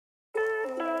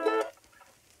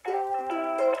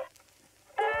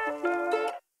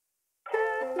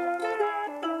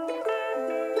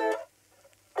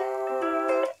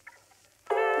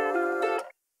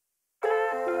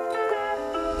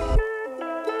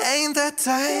Ain't that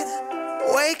tight?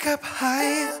 Wake up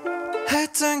high.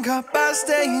 Head turned up by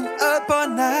staying up all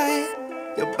night.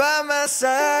 You're by my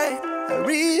side. I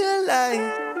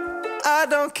realize I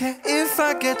don't care if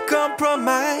I get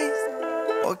compromised.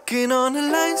 Walking on a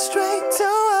line straight to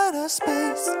outer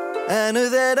space. I knew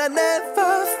that I'd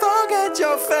never forget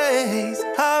your face.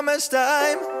 How much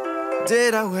time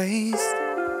did I waste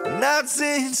not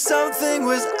seeing something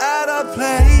was out of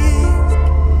place?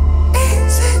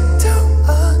 Is it too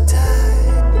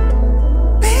untied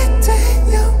between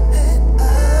you and I?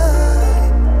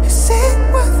 Is it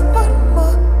worth one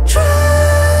more try?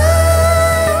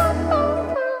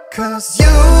 'Cause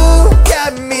you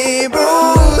got me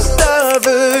bruised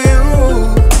over you.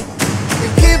 You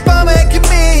keep on making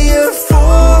me a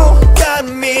fool. Got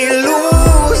me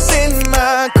losing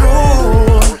my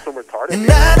cool. And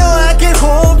I know I can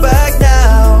hold back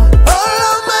now. All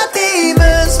of my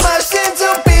demons smashed into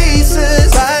pieces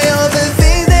by all the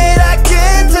things that I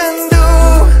can't undo.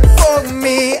 For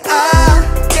me, I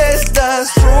guess that's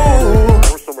true.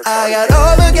 I got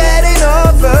over getting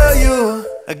over you.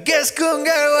 I guess couldn't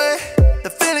get away. The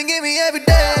feeling give me every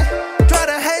day. Try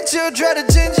to hate you, try to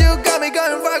change you. Got me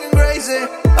going fucking crazy.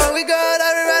 Oh, we got